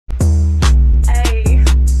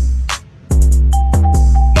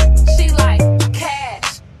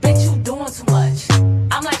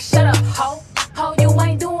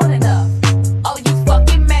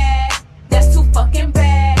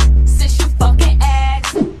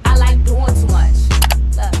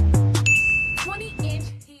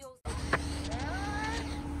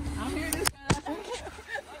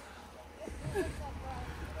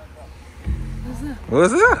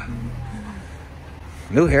What's up?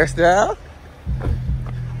 New hairstyle?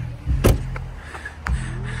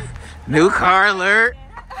 New car alert?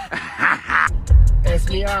 Ask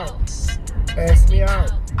me out. Ask me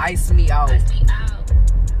out. Ice me out.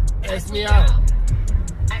 Ask me out.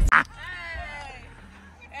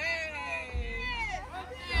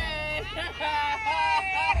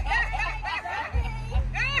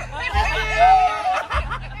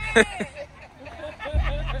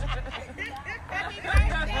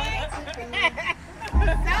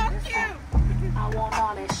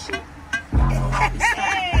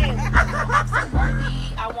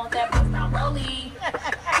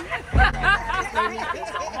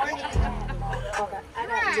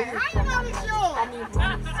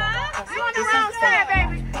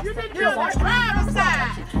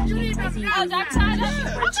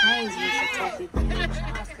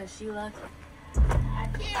 She lucky.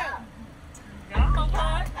 Ice me out.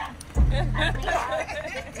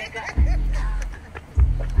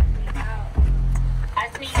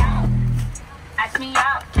 Ice me out. Ice me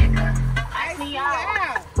out. Ice me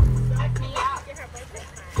out. Ice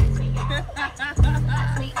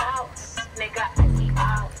me out. Nigga, ice me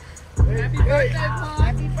out. Happy birthday, Paul.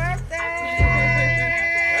 Happy birthday.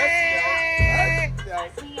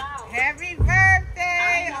 Happy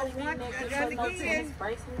birthday. I want again.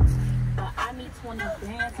 But I need 20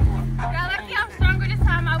 bands for Girl, I feel I'm stronger this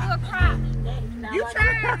time. I will cry. You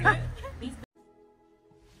try.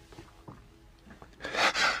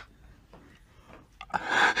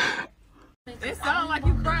 It sounds like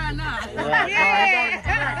you crying now.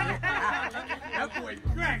 Yeah. That boy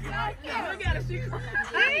cracking. Look at her, she crying.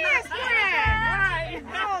 She is crying.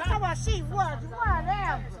 No, talk about she was.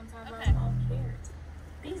 Whatever. Sometimes I don't care.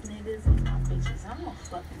 These niggas is my bitches. I'm gonna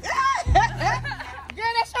fucking.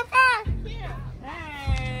 Girl, that's your car.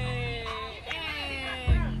 Hey,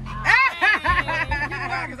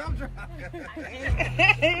 I'm trying.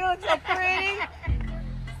 You look so pretty.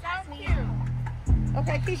 So cute.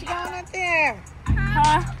 Okay, Keisha, go on up there.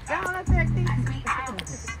 Huh? Go on up there, Keisha.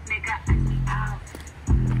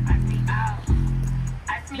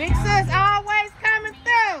 Big sis always coming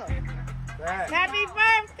through. Happy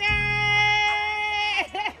birthday.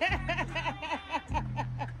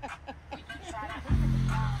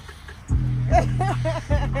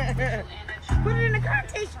 Put it in the car,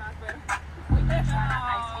 Keisha.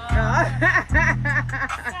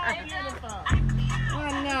 Oh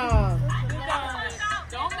no.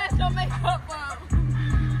 don't mess your makeup up.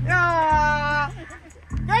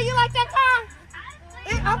 Girl, you like that car?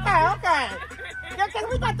 Okay. Girl, cause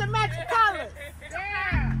we got the matching colors.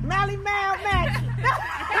 Yeah. Mally Mal match.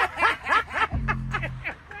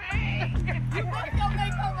 You fuck your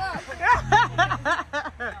makeup up.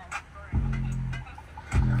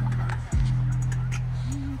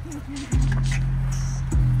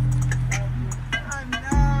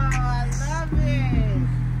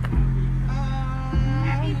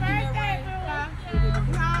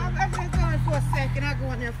 Can I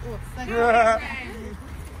go in there for a second?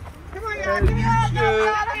 Come on, y'all. Give me all your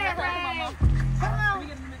here, man. Come on.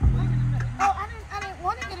 Oh, I didn't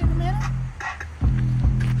want to get in the middle.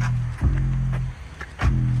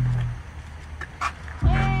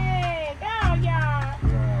 Hey, go, y'all.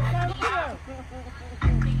 So cute.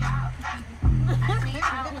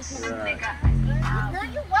 Girl,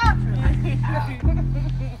 you welcome.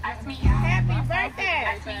 Happy birthday.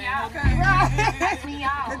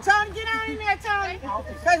 Tony, get on in there, Tony.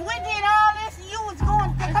 Because we did all this and you was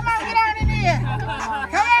going. Come on, get on in there. Come on,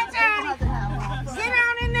 Tony. Get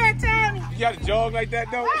on in there, Tony. You got a jog like that,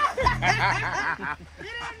 though? Get in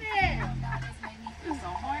there.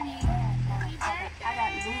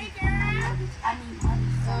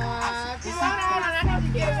 Hold on. I need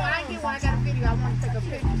to get one. I get one. I got a video. I want to take a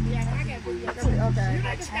picture. Yeah, I got a video. Okay. I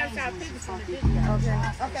just got some pictures from the video.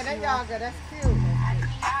 Okay, there y'all go. That's cute.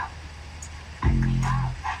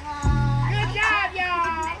 Good job,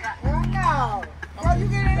 y'all. No. Girl, you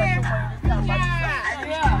get in there. Good job.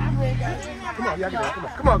 Come on, y'all get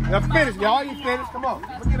there. Come on. Now finish, y'all. You finished. Come on.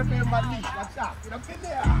 Let's get up here with my niece. Watch out. Get up in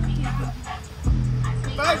there.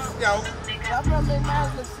 Nice, yo. I'm going to make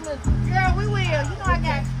mine look slick. Girl, we will. You know I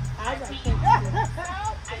got you. I got you.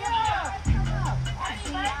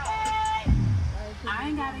 I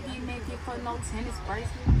ain't gotta get naked for no tennis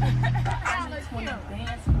bracelet. I need 20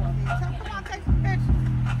 bands for a Come on, take some pictures.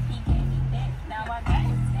 He gave me that. Now I got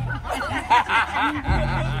it.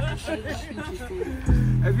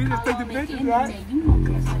 If you just take the pictures, right? You know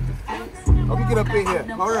that's like the flex. Okay, get up in here.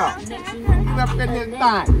 Hold on. Get up in here and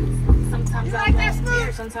thigh. Sometimes You I like that want smooth?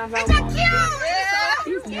 beer, sometimes I It's so want cute.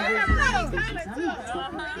 These Yeah. niggas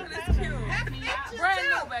That's cute. Brand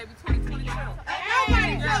new, baby. 2022. Oh my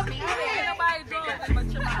Ain't nobody doing it but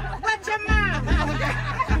your mama. What's your mom?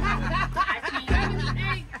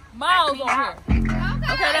 Miles on here.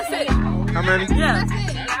 Okay, that's it. How many? Yeah.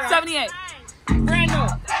 78. Brand new.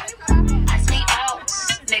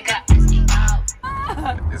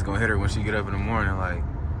 It's gonna hit her when she get up in the morning. Like,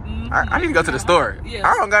 I need to go to the store. Yeah.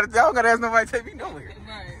 I don't gotta ask nobody to take me nowhere.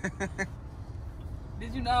 Right.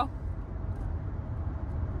 Did you know?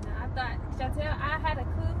 No, I thought Chantel, I had a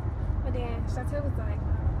clue, but then Chantel was like,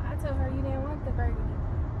 I told her you didn't want the burgundy.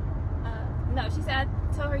 No, she said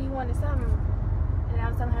I told her you wanted something, and I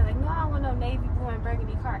was telling her like, no, I don't want no navy blue and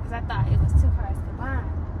burgundy car, because I thought it was 2 cars combined,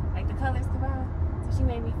 like the colors combined. So she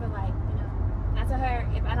made me feel like, you know, I told her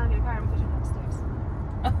if I don't get a car, I'm pushing her upstairs.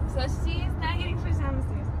 So she is not getting pushed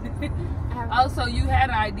downstairs. Oh, so you had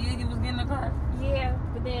an idea you was getting a car? Yeah,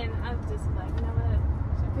 but then I was just like, you know what?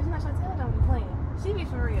 Because you know, Chantel don't be playing. She be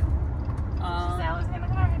for real. She said I was in the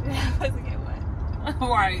car, and then I was to get one.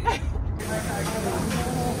 Right.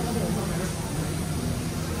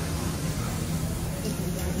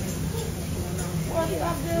 I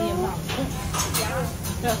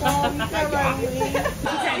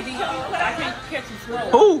can't catch you scroll.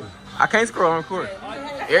 Who? I can't scroll on record.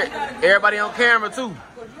 Everybody on camera too.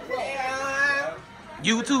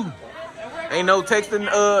 You too. Ain't no texting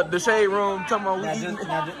the shade room talking about we eating.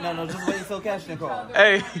 No, just wait until Cashton call.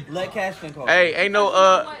 Hey. Let Cashton call. Hey, ain't no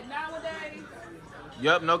Nowadays,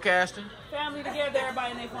 Yup, no casting. family together,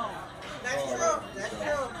 everybody in their phone.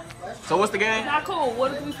 So what's the It's game? not cool.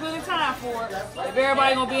 What if we spending time for it? If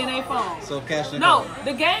everybody gonna be in their phone. So if Cashton No, call.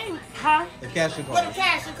 the game, huh? If Cashton call. What the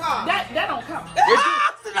cash and car? That don't count.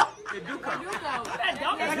 It do come. That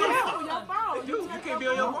don't count. Your phone. You can't be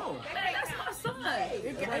on your phone. Man, that's my son.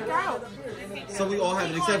 It out. So we all have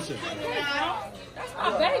an exception. That's my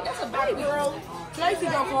baby. That's a baby. Tracy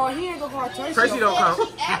don't call. He ain't gonna call Tracy. Tracy don't count.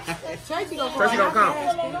 Tracy don't call. Tracy don't count.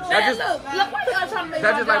 Man, look, why y'all trying to make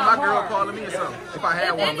That's just like my job girl hard? calling me or something. If I had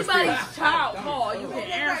If one, but still. anybody's child call, you can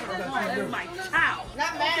answer the phone. That's my child.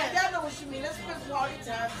 Not mad. Y'all know what she mean. Let's spend quality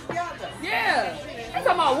time together. Yeah. I'm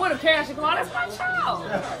talking about what a cash call. That's my child.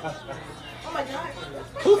 Oh my God.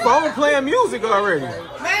 Who phone playing music already?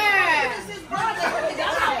 Man. This is his brother.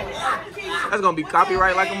 That's gonna be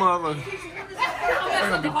copyright like a motherfucker. That's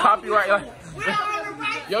gonna be copyright like.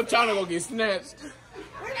 Your channel gonna get snatched.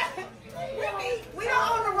 We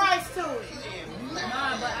don't own the rights to it.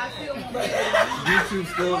 Nah, but I feel YouTube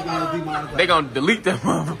still gonna demonetize. They gonna delete that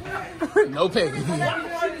motherfucker. No pay.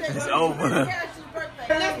 It's over.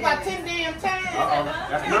 That's about 10 damn times.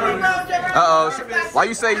 Uh-oh. Why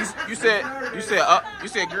you say you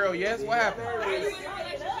said girl yes? What happened?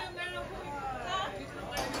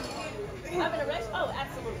 Oh,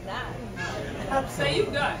 absolutely not. say you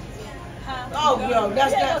got. Oh, yo,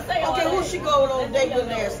 that's not. Okay, who she go on date with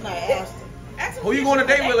last night? Aston. Who you going to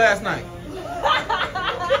date with last night?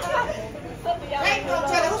 Hey, don't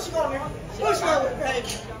tell her who she going with. Who she going with, baby?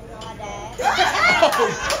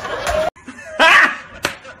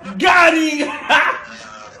 Got him!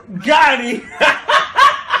 Got him!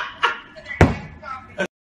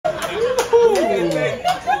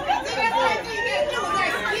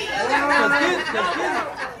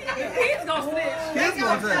 Kids gonna snitch. Kids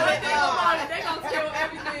gonna tell. They gonna tell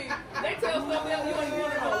everything. They tell stuff that you don't even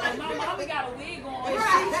want to know. Like, my mama got a wig on.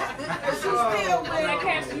 She's still with. That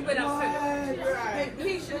cash, you better upset.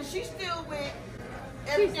 Keisha, she's still with.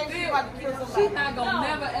 Everything she's about to kill She's somebody. not gonna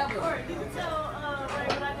never ever. Did you tell Ray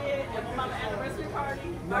what I did at my mama's anniversary party?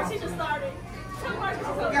 Or she just started. Tell her she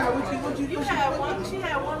started. You had one. She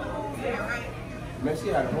had one move there, right? Man, she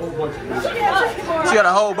had a whole bunch of She had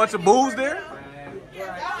a whole bunch of booze there?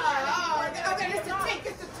 Okay, it's the tank,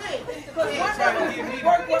 it's the tank. Because one of them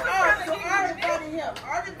worked with Art, so Art invited him.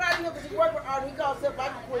 Art invited him because he worked with Art. He called himself, I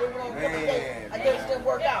can quit it wrong. I guess it didn't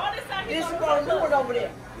work out. Then she brought a new one over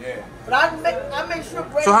there. Yeah. But I make sure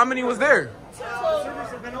Brady. So how many was there? Servers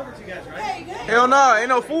have been over to you guys, right? Hey, Hell no, ain't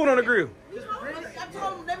no food on the grill. I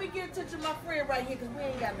told him, let me get in touch with my friend right here because we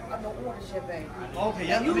ain't got no orders yet, baby. Okay,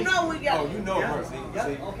 yeah. You know we got. Oh, you know her. See?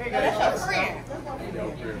 Okay, that's your friend.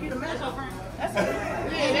 You the man.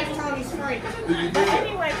 Yeah, that's Tony's friend.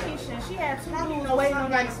 Anyway, Keisha, she had two dudes waiting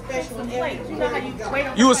on like special plates. You know how you wait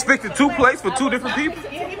on You was fixing 2 plates for 2 different people?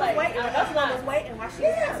 Yeah, he was waiting. The other one was waiting while she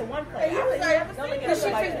was fixing one plate. He was like, because she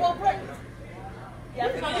fixed both plates. So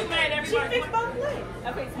you made She everybody. fixed both plates.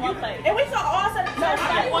 I fixed one plate. And we saw all set of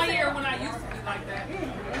Like 1 year when I used to be like that.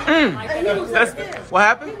 Like that. That's what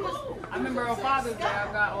happened? I remember on Father's Day,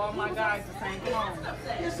 I got all my guys the same clothes.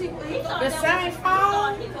 The same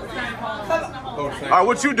phone? Same clothes. All right,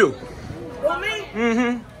 what you do? With me?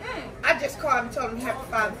 Mm-hmm. I just called and told him Happy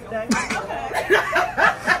Father's Day.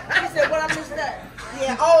 He said, what I missed that?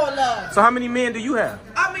 Yeah, all love. So how many men do you have?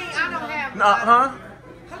 I mean, I don't have. Huh?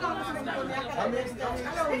 I don't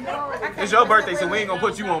know. It's your birthday, so we ain't gonna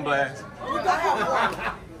put you on blast. I have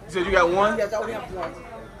one. You said you got one? Yes, I only have one.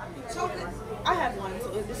 So I have one,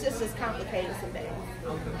 so it's just complicated some days.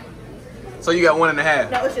 So you got 1.5?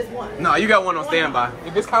 No, it's just one. No, you got one on standby.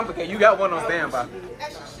 If it's complicated, you got one on standby.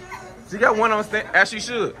 So you got one on stand. As she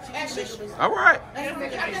should. As she should. All right.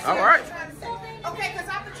 All right. Okay, because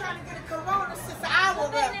I've been trying to get a corona since I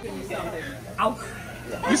was up. Oh.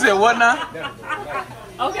 You said what now?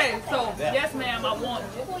 Okay, so yes, ma'am, I want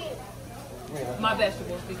my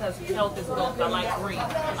vegetables because health is wealth. I like green,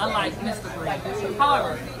 unlike Mr. Green.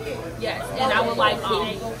 However, yes, and I would like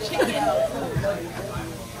chicken.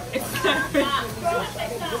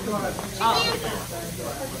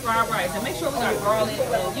 Fried rice, and make sure we got garlic.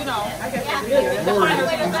 And, you know, the finer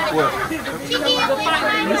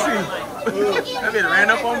That bitch ran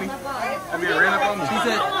up on me. That bitch ran up on me.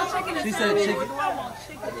 She said chicken.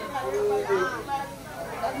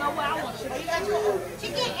 No, I want chicken.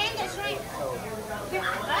 Chicken and the shrimp.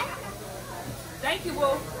 Thank you,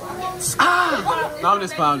 Will. No, I'm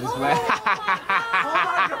just playing.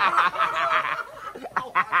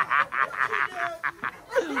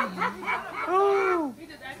 He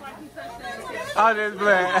just act like he touched that. I'm just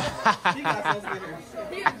playing. She got so scared.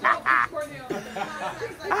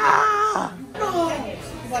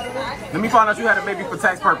 Let me find out you had a baby for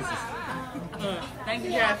tax purposes. Thank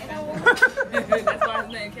you, Cash. That's why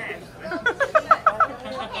his name Cash.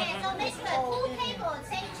 Okay, so this is the pool table and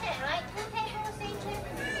same chair, right? Pool table, same chair.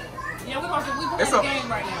 Yeah, we playing It's the game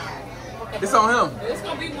right now. It's on him. It's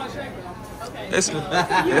gonna be one check. Okay. It's, look,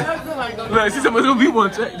 she said it's gonna be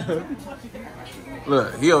one check.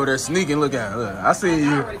 Look, he over there sneaking. Look at him. Look, I see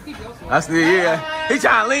you. I see you. Yeah. He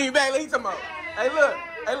trying to lean back. Look, he talking about. Hey, look.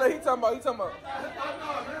 Hey, look. He talking about. He talking about.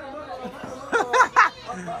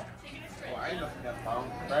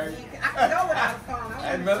 I know what I was calling. I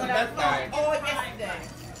was all yesterday.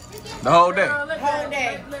 The whole day. Whole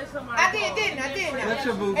day. I did, didn't I? Didn't I? Let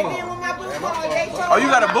your boo And call. then when my boo called, they told Oh, you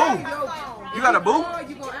got a me- boo? You got a boo?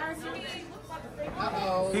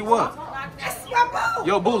 He what? That's my boo.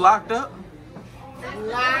 Your boo locked up?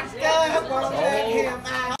 Locked up, won't let him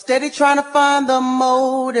out. Steady trying to find the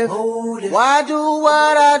motive. Why do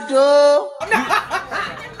what I do?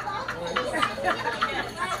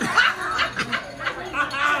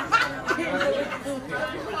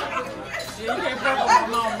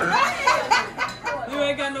 You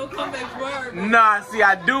ain't got no comeback word. Nah, see,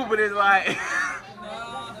 I do, but it's like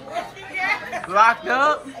locked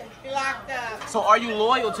up. Locked up. So, are you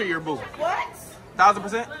loyal to your boo? What?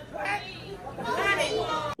 1000%? Honey,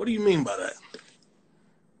 What do you mean by that?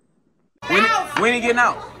 When he getting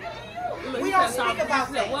out? we don't speak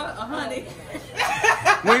about that. What? Honey.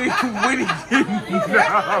 When he getting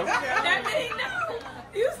out? That mean no.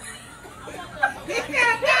 You He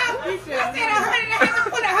said no. He said 100. I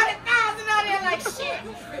put 100,000 on there like shit.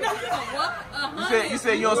 what? You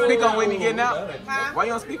said you don't speak on when he getting out? Why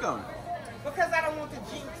you don't speak on it? Because I don't want to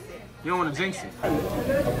jinx it. You don't want to jinx it.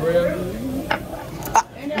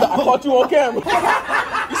 I caught you on camera.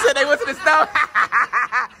 You said they went to the store.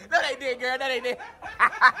 No, they did, girl. No, they did.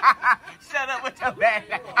 Shut up with your bag.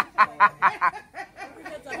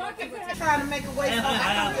 Trying to make a way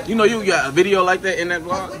for You know you got a video like that in that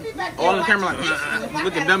vlog? All in the camera like,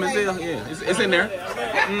 looking dumb as hell? Yeah, it's in there.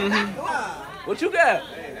 Mm-hmm. What you got?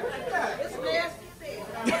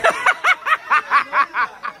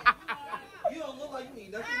 You don't look like you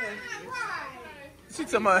eat nothing nasty. She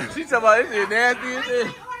talking about this is nasty as hell.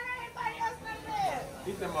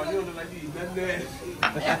 He talking about you don't look like you eat nothing nasty.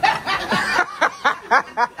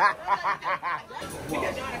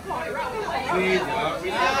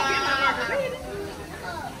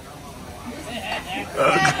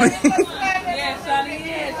 Yeah, Shawty,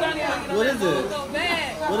 yeah, Shawty. What is it? So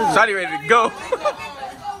bad. What is it? Shawty ready to go. So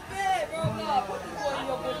bad, bro.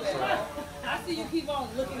 I see you keep on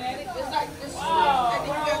looking at it. It's like this.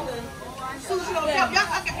 sushi on top. Y'all,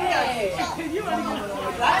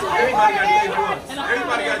 Everybody got to taste one.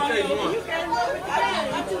 Everybody got to taste one.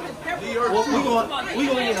 Well, we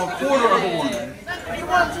gonna get a quarter of a one. You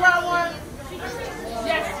want to try one?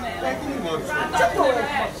 Yes, man.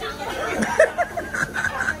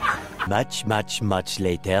 Much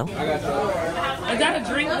later. Is that a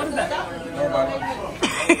drink? What is that?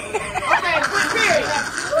 Okay, period.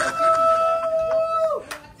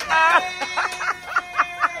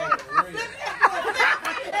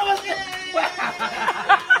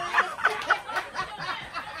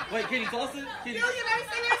 Wait, can you toss it? Can you...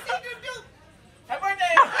 Happy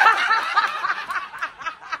birthday!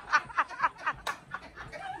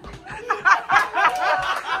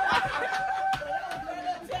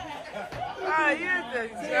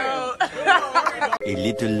 A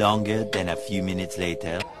little longer than a few minutes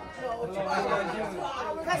later.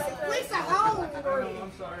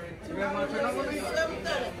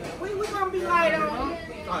 We gonna be light on.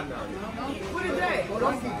 What is that?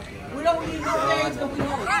 We don't need no games because we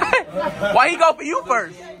home. Why he go for you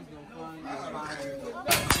first?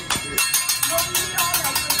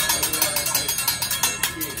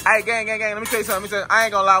 Hey, gang, let me tell you something. I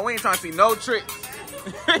ain't gonna lie, we ain't trying to see no tricks.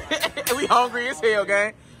 We hungry as hell,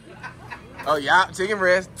 gang. Oh, yeah, chicken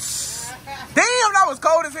breast. Damn, that was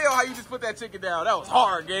cold as hell how you just put that chicken down. That was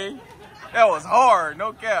hard, gang. That was hard,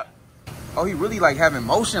 no cap. Oh, he really like having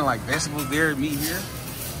motion, like vegetables there, meat here.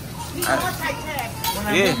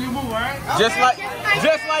 Yeah. Just like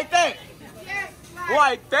that.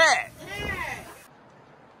 Like that.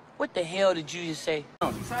 What the hell did you just say?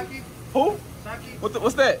 Who?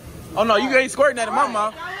 What's that? Oh no, you ain't squirting that in my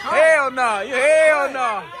mouth. Hell no. Hell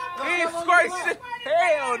no. You ain't squirting shit.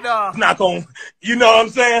 Hell no. It's not gonna, you know what I'm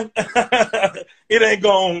saying? It ain't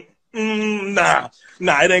gonna, nah,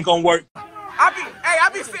 it ain't gonna work. I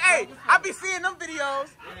be seeing them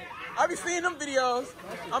videos.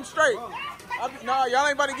 I'm straight. No, y'all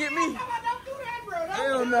ain't about to get me.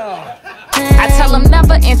 Hell no. I tell them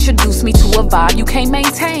never introduce me to a vibe you can't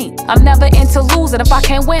maintain. I'm never into losing. If I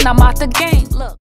can't win, I'm out the game. Look.